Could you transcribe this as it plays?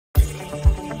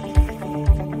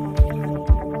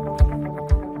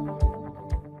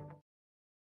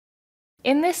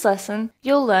In this lesson,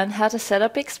 you'll learn how to set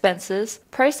up expenses,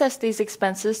 process these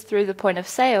expenses through the point of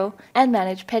sale, and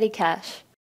manage petty cash.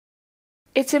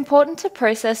 It's important to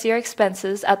process your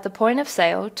expenses at the point of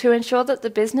sale to ensure that the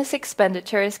business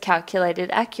expenditure is calculated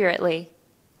accurately.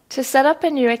 To set up a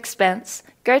new expense,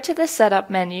 go to the Setup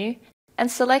menu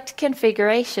and select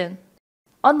Configuration.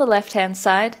 On the left-hand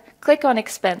side, click on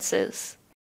Expenses.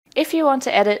 If you want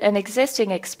to edit an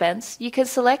existing expense, you can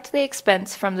select the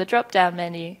expense from the drop-down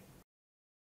menu.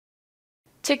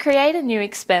 To create a new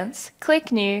expense,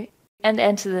 click New and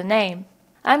enter the name.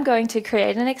 I'm going to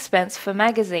create an expense for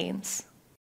magazines.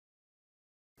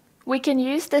 We can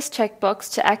use this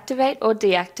checkbox to activate or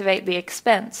deactivate the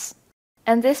expense.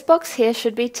 And this box here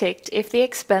should be ticked if the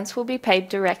expense will be paid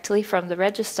directly from the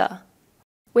register.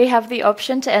 We have the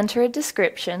option to enter a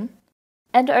description,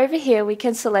 and over here we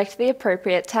can select the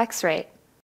appropriate tax rate.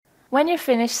 When you're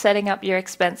finished setting up your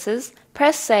expenses,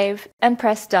 press Save and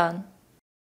press Done.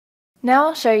 Now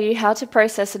I'll show you how to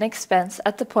process an expense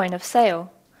at the point of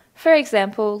sale. For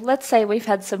example, let's say we've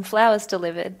had some flowers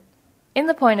delivered. In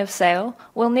the point of sale,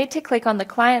 we'll need to click on the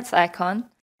client's icon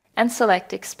and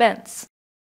select Expense.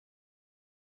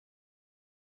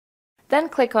 Then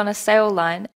click on a sale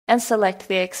line and select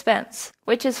the expense,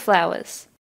 which is flowers,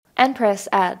 and press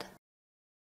Add.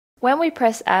 When we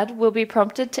press Add, we'll be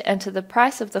prompted to enter the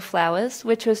price of the flowers,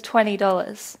 which was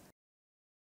 $20,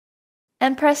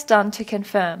 and press Done to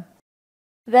confirm.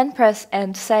 Then press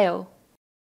End Sale.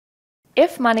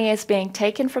 If money is being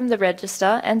taken from the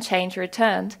register and change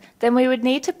returned, then we would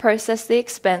need to process the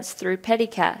expense through petty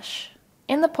cash.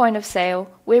 In the point of sale,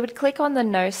 we would click on the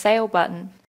No Sale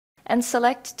button and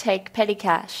select Take Petty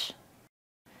Cash.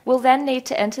 We'll then need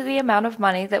to enter the amount of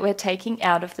money that we're taking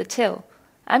out of the till.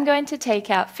 I'm going to take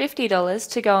out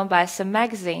 $50 to go and buy some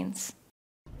magazines.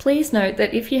 Please note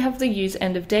that if you have the Use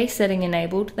End of Day setting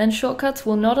enabled, then shortcuts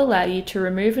will not allow you to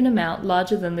remove an amount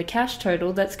larger than the cash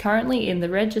total that's currently in the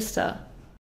register.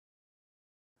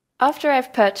 After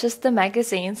I've purchased the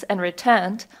magazines and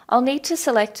returned, I'll need to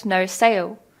select No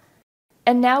Sale.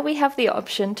 And now we have the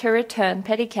option to return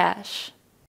petty cash.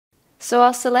 So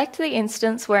I'll select the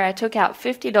instance where I took out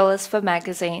 $50 for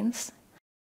magazines.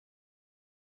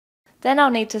 Then I'll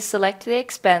need to select the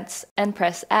expense and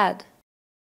press Add.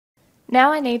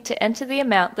 Now I need to enter the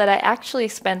amount that I actually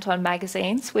spent on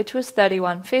magazines, which was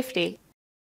 $31.50,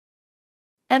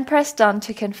 and press Done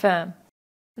to confirm.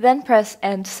 Then press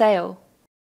End Sale.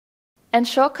 And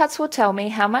shortcuts will tell me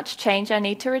how much change I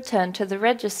need to return to the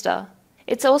register.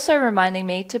 It's also reminding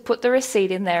me to put the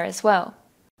receipt in there as well.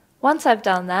 Once I've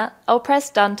done that, I'll press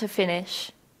Done to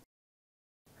finish.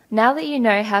 Now that you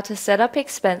know how to set up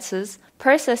expenses,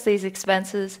 process these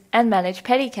expenses, and manage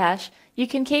petty cash, you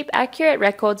can keep accurate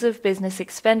records of business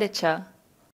expenditure.